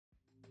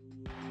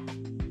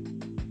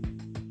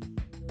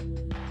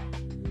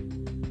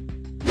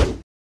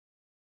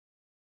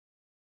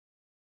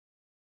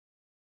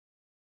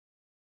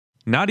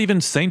Not even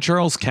St.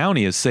 Charles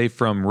County is safe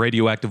from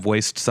radioactive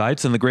waste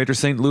sites in the greater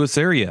St. Louis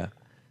area.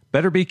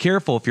 Better be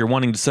careful if you're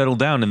wanting to settle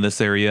down in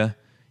this area.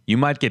 You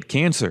might get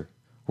cancer,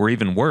 or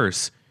even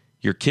worse,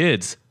 your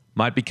kids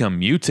might become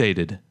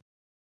mutated.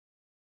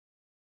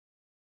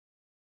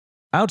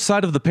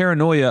 Outside of the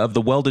paranoia of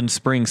the Weldon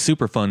Spring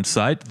Superfund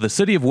site, the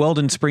city of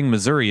Weldon Spring,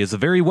 Missouri is a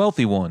very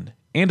wealthy one,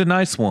 and a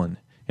nice one,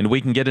 and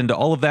we can get into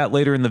all of that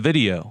later in the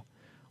video.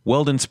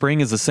 Weldon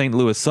Spring is a St.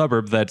 Louis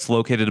suburb that's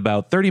located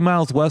about 30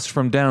 miles west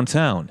from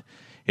downtown.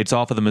 It's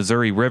off of the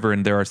Missouri River,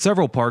 and there are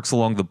several parks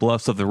along the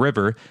bluffs of the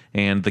river,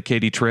 and the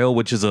Katy Trail,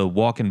 which is a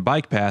walk and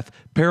bike path,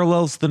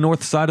 parallels the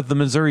north side of the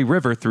Missouri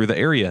River through the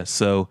area,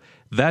 so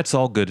that's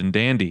all good and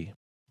dandy.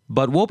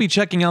 But we'll be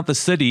checking out the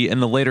city in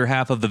the later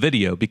half of the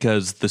video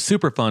because the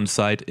Superfund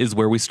site is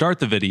where we start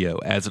the video,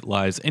 as it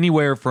lies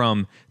anywhere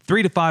from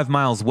 3 to 5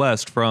 miles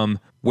west from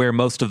where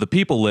most of the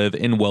people live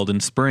in Weldon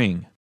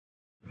Spring.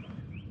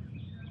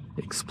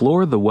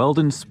 Explore the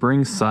Weldon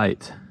Spring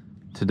site.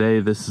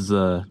 Today this is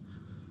a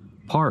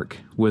park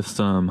with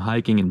some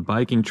hiking and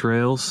biking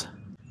trails.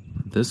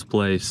 This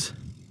place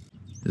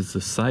is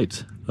the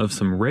site of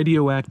some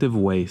radioactive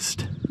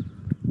waste.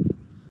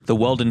 The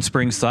Weldon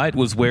Spring site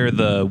was where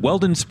the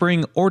Weldon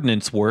Spring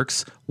Ordnance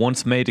Works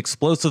once made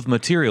explosive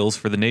materials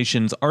for the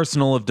nation's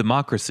arsenal of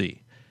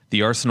democracy.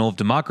 The arsenal of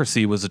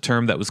democracy was a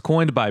term that was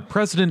coined by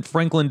President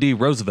Franklin D.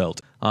 Roosevelt.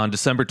 On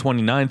December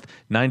 29,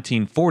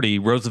 1940,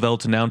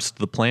 Roosevelt announced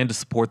the plan to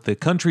support the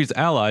country's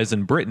allies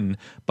in Britain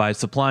by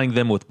supplying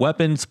them with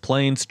weapons,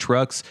 planes,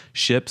 trucks,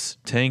 ships,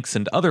 tanks,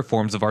 and other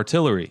forms of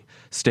artillery,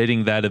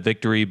 stating that a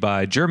victory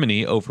by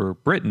Germany over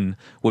Britain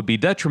would be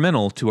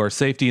detrimental to our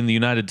safety in the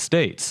United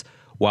States,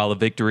 while a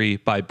victory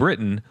by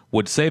Britain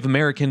would save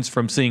Americans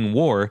from seeing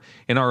war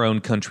in our own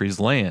country's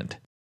land.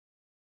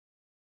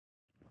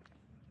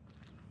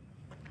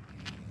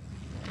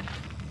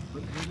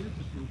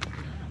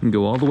 And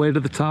go all the way to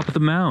the top of the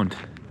mound,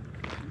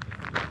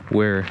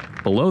 where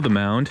below the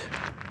mound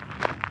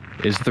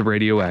is the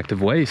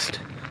radioactive waste.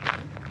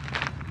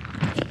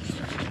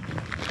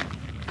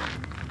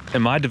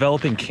 Am I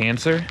developing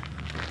cancer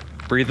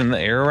breathing the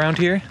air around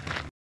here?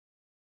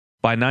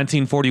 By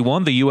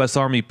 1941, the U.S.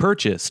 Army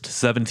purchased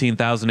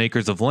 17,000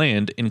 acres of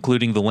land,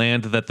 including the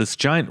land that this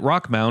giant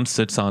rock mound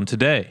sits on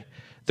today.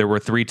 There were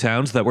 3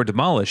 towns that were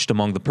demolished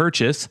among the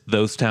purchase,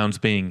 those towns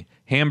being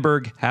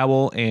Hamburg,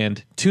 Howell,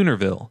 and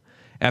Toonerville.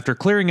 After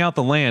clearing out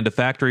the land, a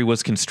factory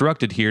was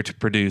constructed here to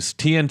produce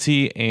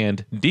TNT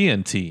and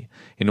DNT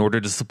in order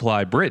to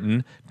supply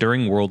Britain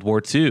during World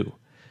War II.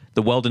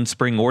 The Weldon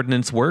Spring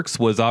Ordnance Works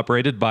was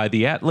operated by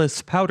the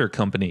Atlas Powder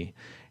Company,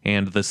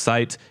 and the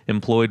site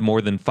employed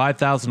more than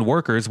 5,000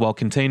 workers while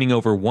containing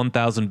over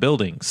 1,000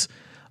 buildings.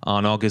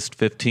 On August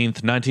 15,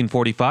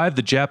 1945,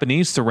 the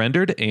Japanese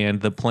surrendered,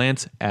 and the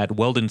plant at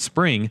Weldon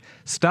Spring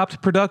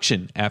stopped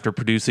production after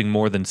producing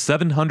more than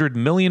 700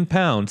 million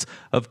pounds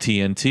of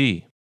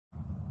TNT.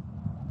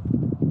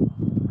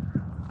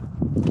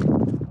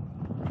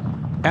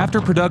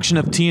 After production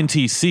of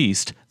TNT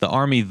ceased, the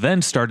Army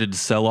then started to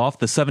sell off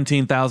the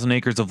 17,000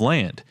 acres of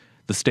land.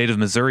 The state of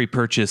Missouri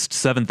purchased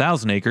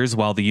 7,000 acres,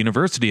 while the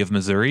University of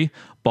Missouri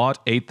bought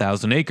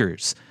 8,000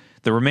 acres.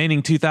 The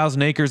remaining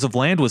 2,000 acres of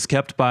land was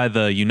kept by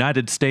the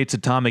United States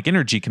Atomic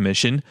Energy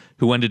Commission,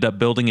 who ended up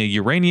building a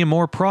uranium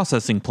ore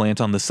processing plant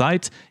on the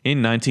site in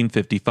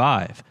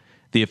 1955.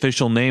 The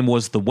official name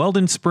was the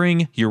Weldon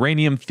Spring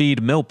Uranium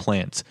Feed Mill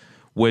Plant,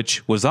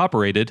 which was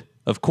operated,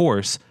 of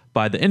course,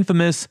 by the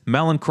infamous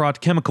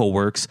Mallinckrodt Chemical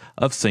Works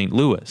of St.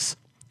 Louis.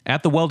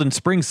 At the Weldon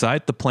Spring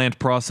site, the plant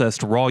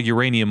processed raw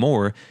uranium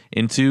ore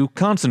into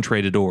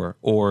concentrated ore,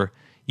 or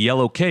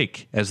yellow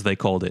cake, as they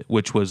called it,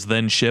 which was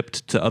then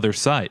shipped to other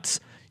sites.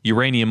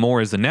 Uranium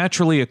ore is a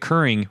naturally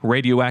occurring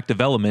radioactive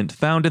element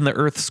found in the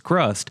Earth's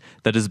crust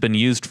that has been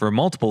used for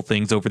multiple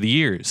things over the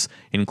years,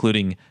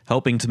 including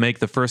helping to make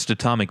the first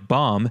atomic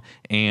bomb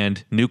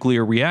and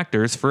nuclear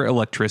reactors for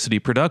electricity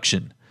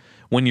production.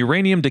 When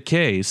uranium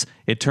decays,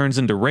 it turns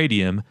into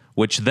radium,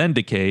 which then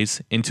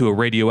decays into a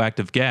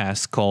radioactive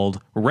gas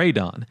called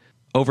radon.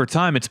 Over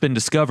time, it's been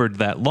discovered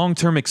that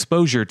long-term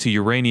exposure to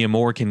uranium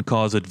ore can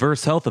cause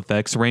adverse health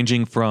effects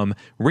ranging from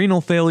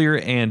renal failure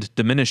and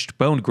diminished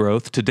bone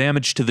growth to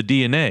damage to the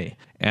DNA,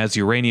 as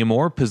uranium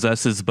ore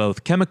possesses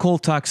both chemical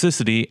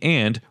toxicity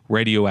and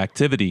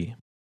radioactivity.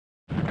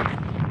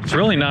 It's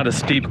really not a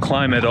steep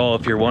climb at all,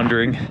 if you're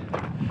wondering.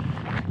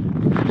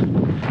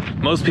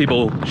 Most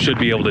people should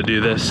be able to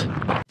do this.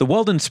 The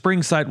Weldon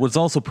Spring site was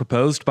also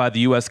proposed by the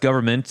U.S.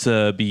 government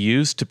to be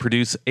used to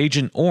produce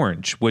Agent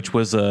Orange, which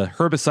was a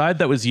herbicide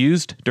that was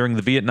used during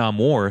the Vietnam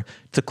War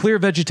to clear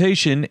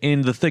vegetation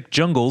in the thick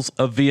jungles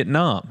of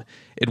Vietnam.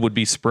 It would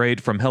be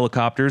sprayed from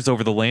helicopters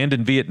over the land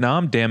in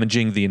Vietnam,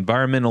 damaging the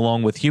environment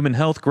along with human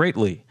health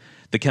greatly.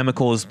 The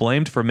chemical is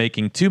blamed for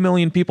making 2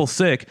 million people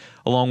sick,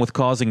 along with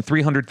causing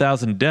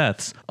 300,000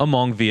 deaths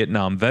among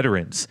Vietnam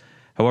veterans.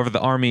 However,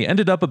 the Army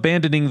ended up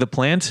abandoning the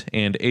plant,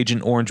 and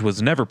Agent Orange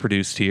was never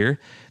produced here.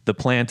 The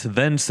plant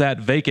then sat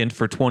vacant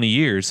for 20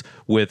 years,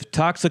 with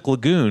toxic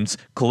lagoons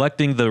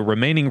collecting the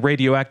remaining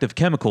radioactive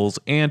chemicals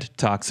and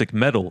toxic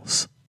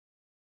metals.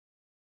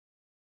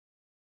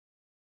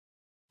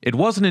 It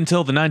wasn't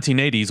until the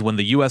 1980s when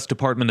the U.S.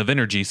 Department of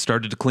Energy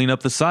started to clean up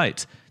the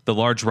site. The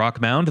large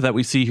rock mound that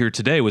we see here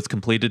today was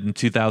completed in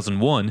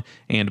 2001,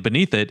 and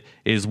beneath it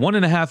is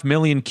 1.5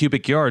 million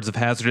cubic yards of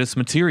hazardous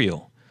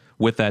material.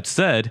 With that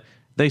said,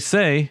 they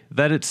say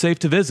that it's safe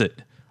to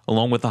visit.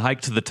 Along with the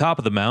hike to the top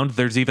of the mound,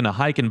 there's even a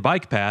hike and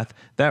bike path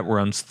that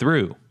runs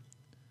through.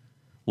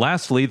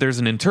 Lastly, there's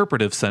an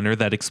interpretive center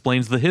that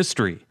explains the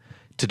history.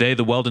 Today,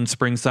 the Weldon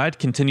Spring site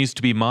continues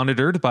to be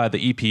monitored by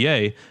the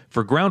EPA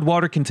for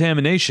groundwater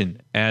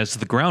contamination, as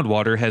the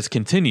groundwater has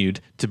continued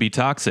to be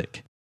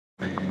toxic.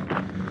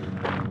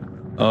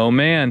 Oh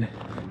man,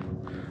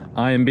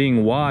 I am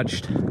being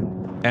watched.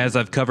 As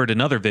I've covered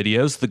in other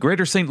videos, the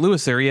greater St.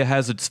 Louis area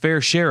has its fair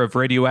share of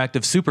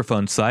radioactive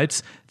Superfund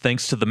sites,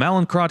 thanks to the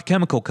Mallinckrodt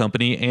Chemical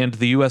Company and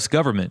the U.S.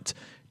 government.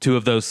 Two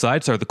of those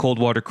sites are the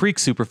Coldwater Creek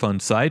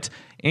Superfund site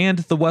and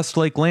the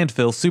Westlake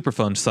Landfill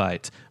Superfund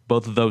site.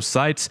 Both of those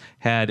sites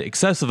had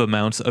excessive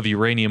amounts of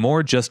uranium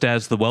ore, just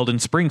as the Weldon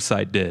Spring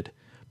site did.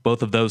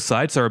 Both of those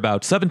sites are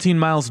about 17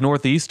 miles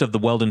northeast of the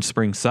Weldon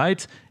Spring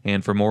site,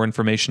 and for more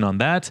information on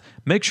that,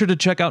 make sure to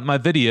check out my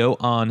video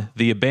on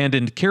the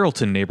abandoned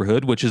Carrollton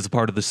neighborhood, which is a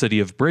part of the city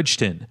of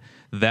Bridgeton.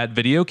 That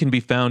video can be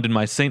found in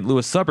my St.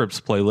 Louis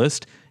Suburbs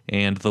playlist,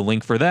 and the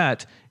link for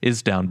that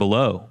is down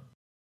below.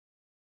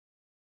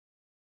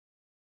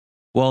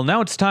 Well,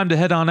 now it's time to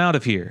head on out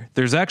of here.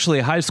 There's actually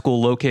a high school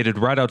located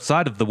right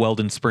outside of the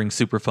Weldon Spring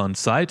Superfund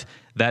site,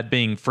 that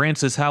being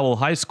Francis Howell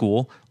High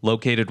School,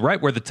 located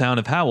right where the town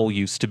of Howell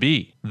used to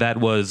be. That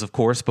was, of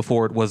course,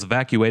 before it was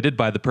evacuated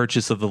by the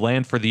purchase of the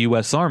land for the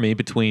U.S. Army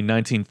between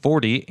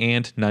 1940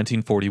 and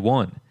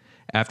 1941.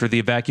 After the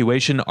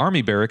evacuation,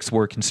 Army barracks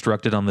were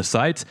constructed on the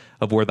site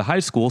of where the high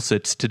school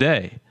sits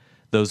today.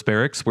 Those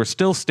barracks were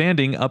still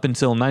standing up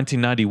until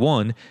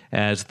 1991,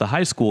 as the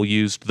high school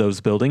used those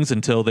buildings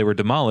until they were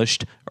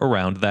demolished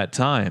around that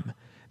time.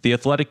 The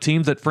athletic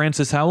teams at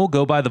Francis Howell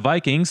go by the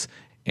Vikings,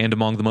 and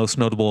among the most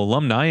notable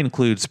alumni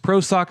includes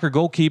pro soccer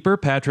goalkeeper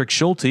Patrick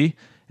Schulte,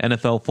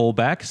 NFL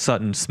fullback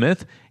Sutton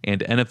Smith,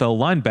 and NFL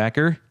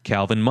linebacker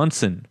Calvin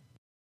Munson.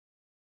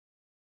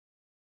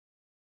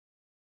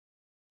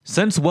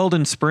 Since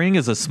Weldon Spring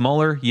is a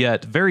smaller,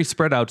 yet very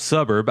spread out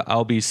suburb,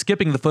 I'll be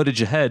skipping the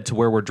footage ahead to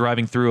where we're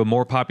driving through a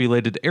more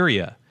populated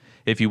area.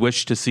 If you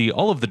wish to see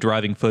all of the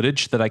driving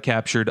footage that I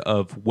captured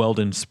of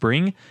Weldon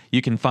Spring,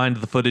 you can find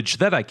the footage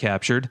that I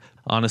captured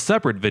on a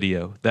separate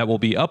video that will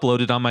be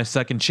uploaded on my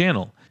second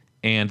channel,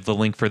 and the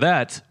link for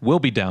that will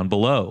be down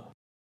below.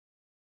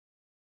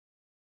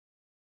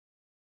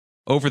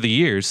 Over the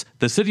years,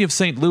 the city of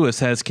St. Louis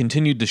has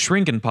continued to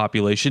shrink in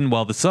population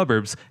while the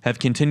suburbs have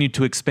continued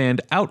to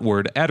expand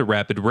outward at a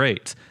rapid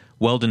rate.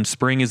 Weldon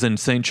Spring is in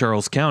St.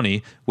 Charles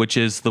County, which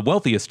is the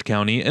wealthiest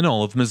county in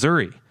all of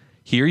Missouri.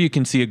 Here you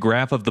can see a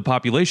graph of the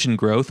population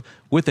growth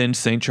within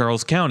St.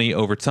 Charles County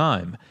over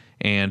time,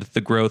 and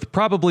the growth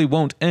probably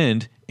won't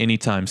end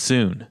anytime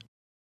soon.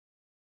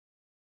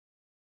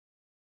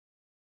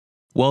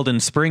 Weldon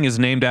Spring is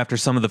named after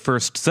some of the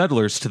first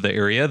settlers to the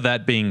area,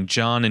 that being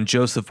John and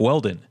Joseph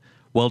Weldon.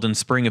 Weldon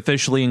Spring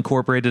officially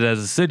incorporated as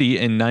a city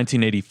in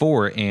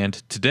 1984, and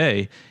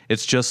today,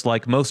 it's just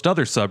like most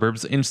other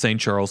suburbs in St.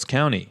 Charles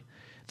County.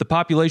 The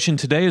population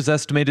today is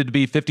estimated to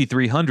be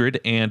 5,300,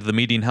 and the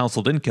median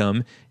household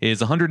income is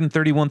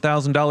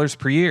 $131,000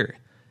 per year.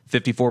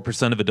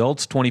 54% of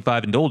adults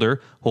 25 and older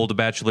hold a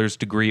bachelor's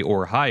degree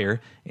or higher,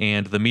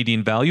 and the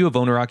median value of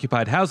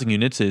owner-occupied housing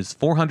units is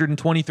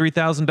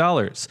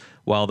 $423,000,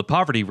 while the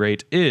poverty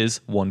rate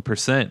is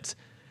 1%.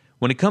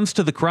 When it comes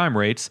to the crime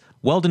rates,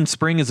 Weldon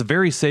Spring is a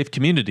very safe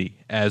community,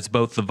 as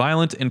both the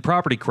violent and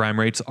property crime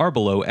rates are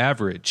below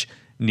average.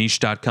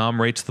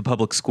 Niche.com rates the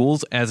public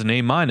schools as an A-,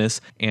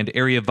 and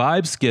Area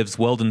Vibes gives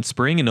Weldon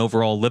Spring an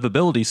overall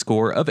livability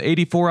score of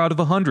 84 out of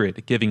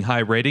 100, giving high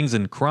ratings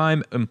in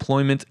crime,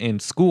 employment,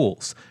 and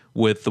schools,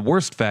 with the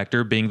worst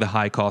factor being the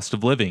high cost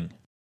of living.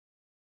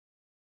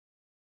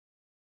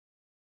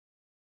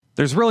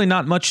 There's really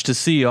not much to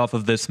see off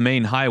of this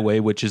main highway,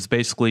 which is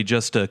basically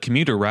just a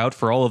commuter route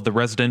for all of the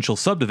residential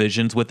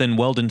subdivisions within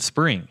Weldon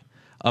Spring.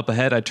 Up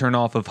ahead, I turn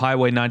off of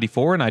Highway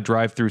 94 and I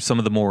drive through some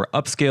of the more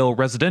upscale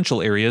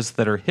residential areas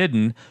that are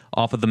hidden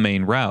off of the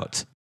main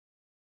route.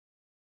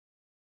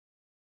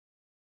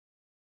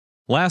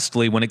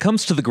 Lastly, when it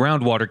comes to the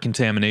groundwater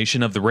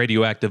contamination of the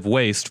radioactive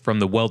waste from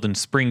the Weldon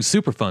Spring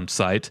Superfund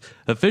site,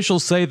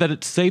 officials say that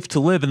it's safe to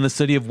live in the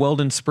city of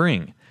Weldon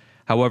Spring.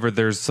 However,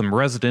 there's some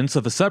residents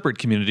of a separate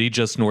community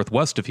just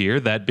northwest of here,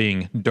 that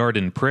being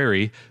Harden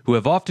Prairie, who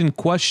have often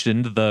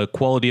questioned the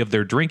quality of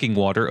their drinking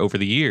water over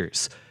the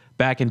years.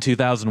 Back in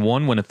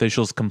 2001, when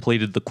officials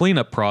completed the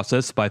cleanup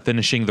process by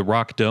finishing the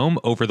rock dome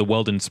over the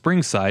Weldon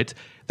Spring site,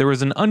 there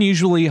was an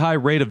unusually high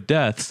rate of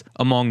deaths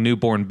among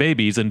newborn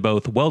babies in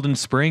both Weldon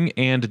Spring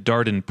and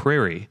Harden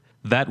Prairie.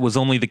 That was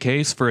only the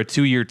case for a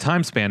 2-year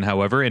time span,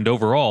 however, and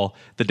overall,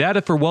 the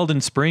data for Weldon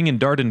Spring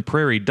and Harden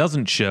Prairie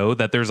doesn't show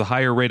that there's a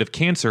higher rate of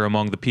cancer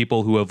among the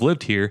people who have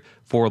lived here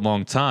for a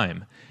long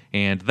time.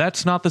 And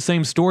that's not the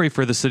same story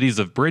for the cities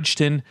of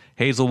Bridgeton,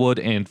 Hazelwood,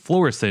 and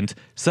Florissant,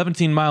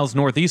 17 miles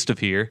northeast of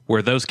here,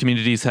 where those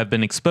communities have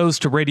been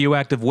exposed to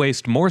radioactive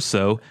waste more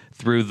so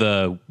through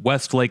the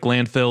West Lake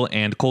Landfill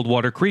and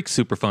Coldwater Creek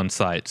Superfund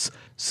sites.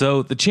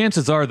 So the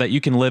chances are that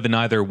you can live in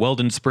either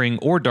Weldon Spring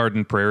or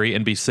Darden Prairie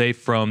and be safe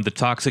from the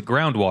toxic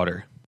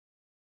groundwater.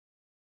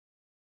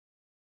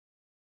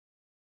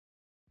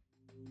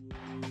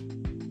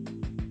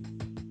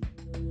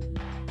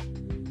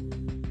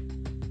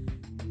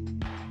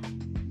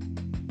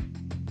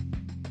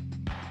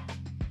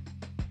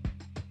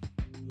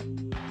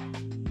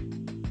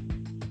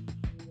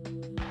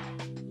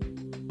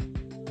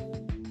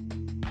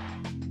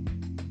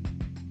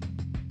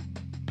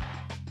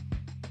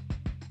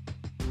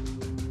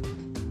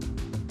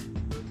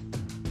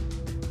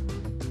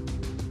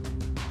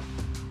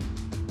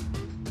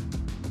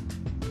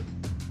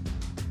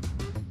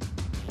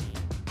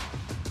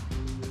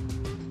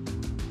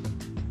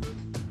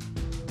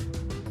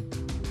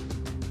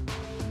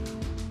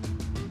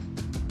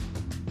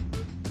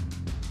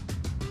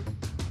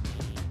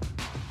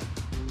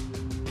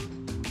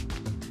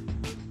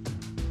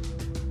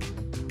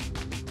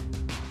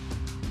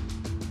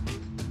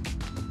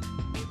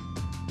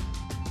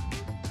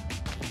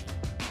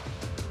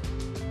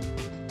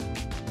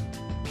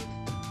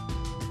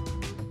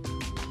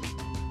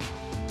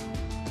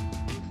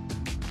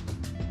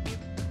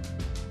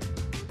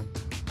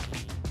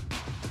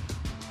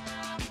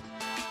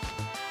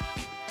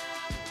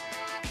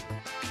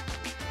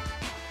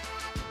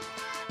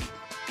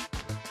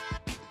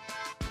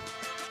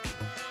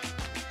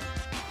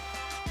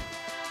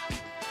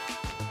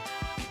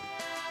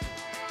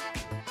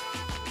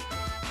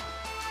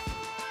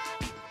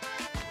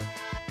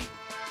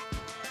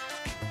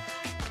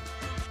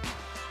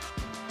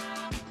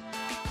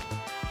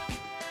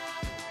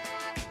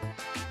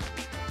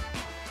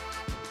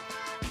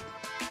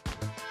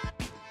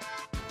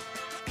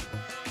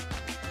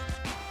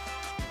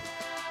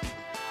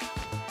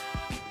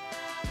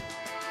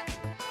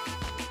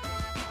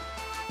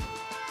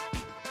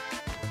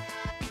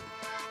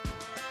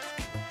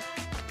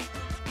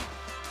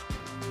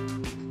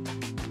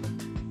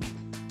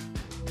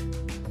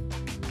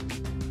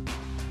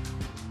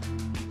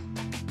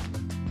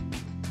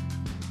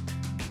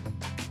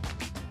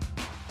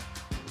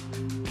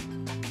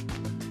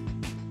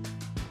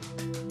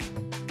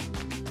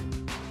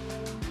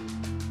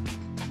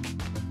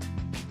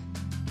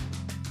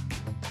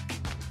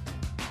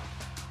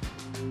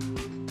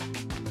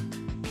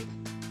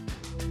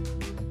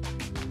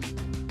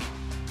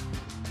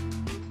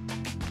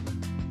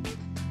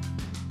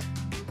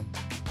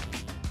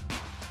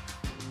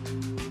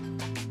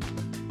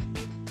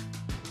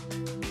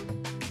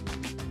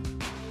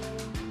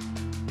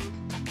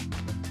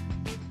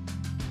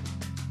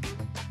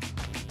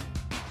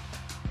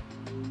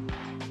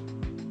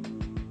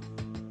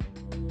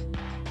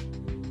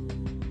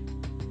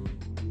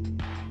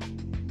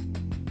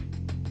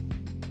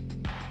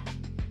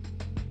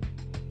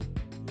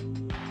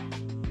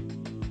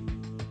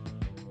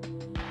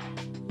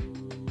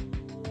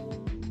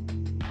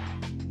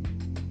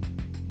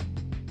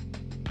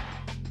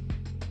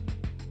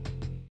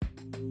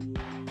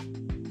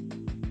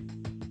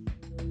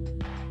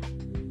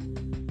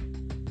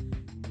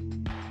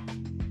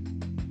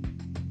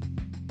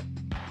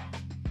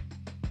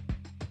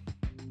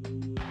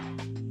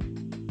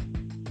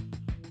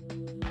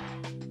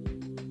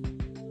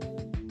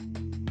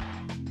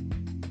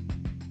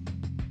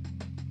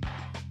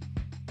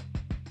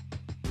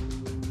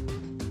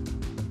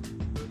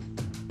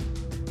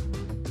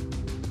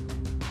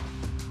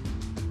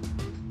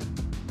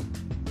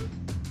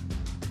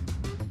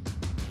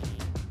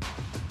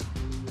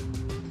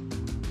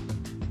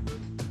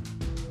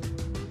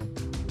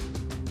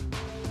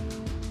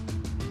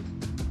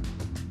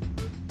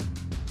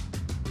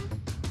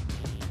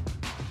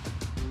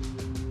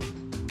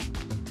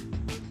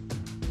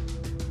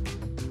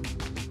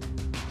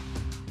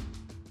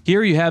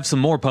 Here you have some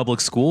more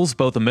public schools,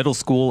 both a middle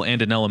school and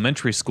an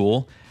elementary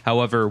school.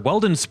 However,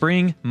 Weldon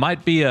Spring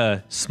might be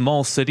a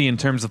small city in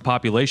terms of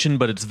population,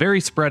 but it's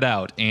very spread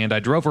out, and I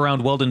drove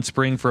around Weldon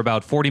Spring for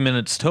about 40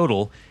 minutes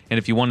total, and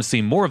if you want to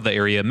see more of the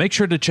area, make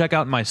sure to check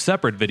out my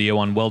separate video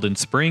on Weldon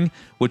Spring,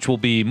 which will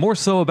be more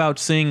so about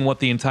seeing what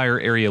the entire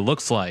area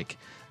looks like.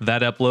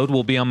 That upload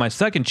will be on my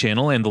second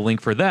channel, and the link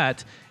for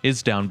that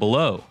is down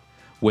below.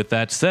 With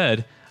that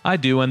said, I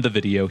do end the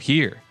video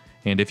here.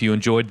 And if you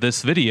enjoyed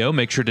this video,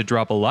 make sure to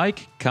drop a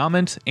like,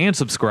 comment, and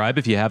subscribe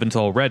if you haven't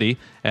already,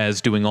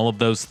 as doing all of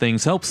those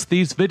things helps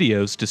these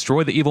videos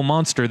destroy the evil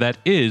monster that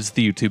is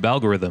the YouTube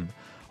algorithm.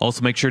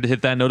 Also make sure to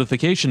hit that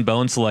notification bell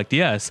and select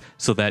yes,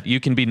 so that you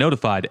can be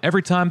notified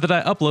every time that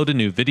I upload a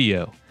new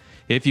video.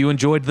 If you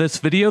enjoyed this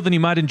video, then you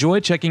might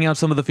enjoy checking out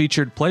some of the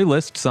featured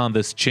playlists on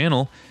this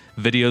channel.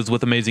 Videos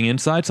with amazing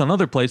insights on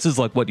other places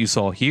like what you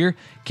saw here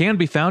can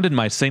be found in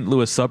my St.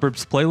 Louis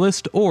Suburbs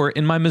playlist or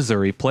in my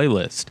Missouri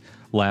playlist.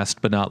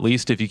 Last but not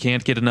least, if you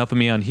can't get enough of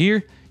me on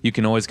here, you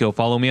can always go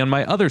follow me on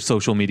my other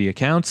social media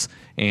accounts,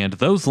 and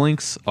those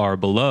links are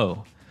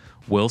below.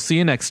 We'll see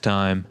you next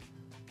time.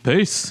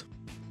 Peace.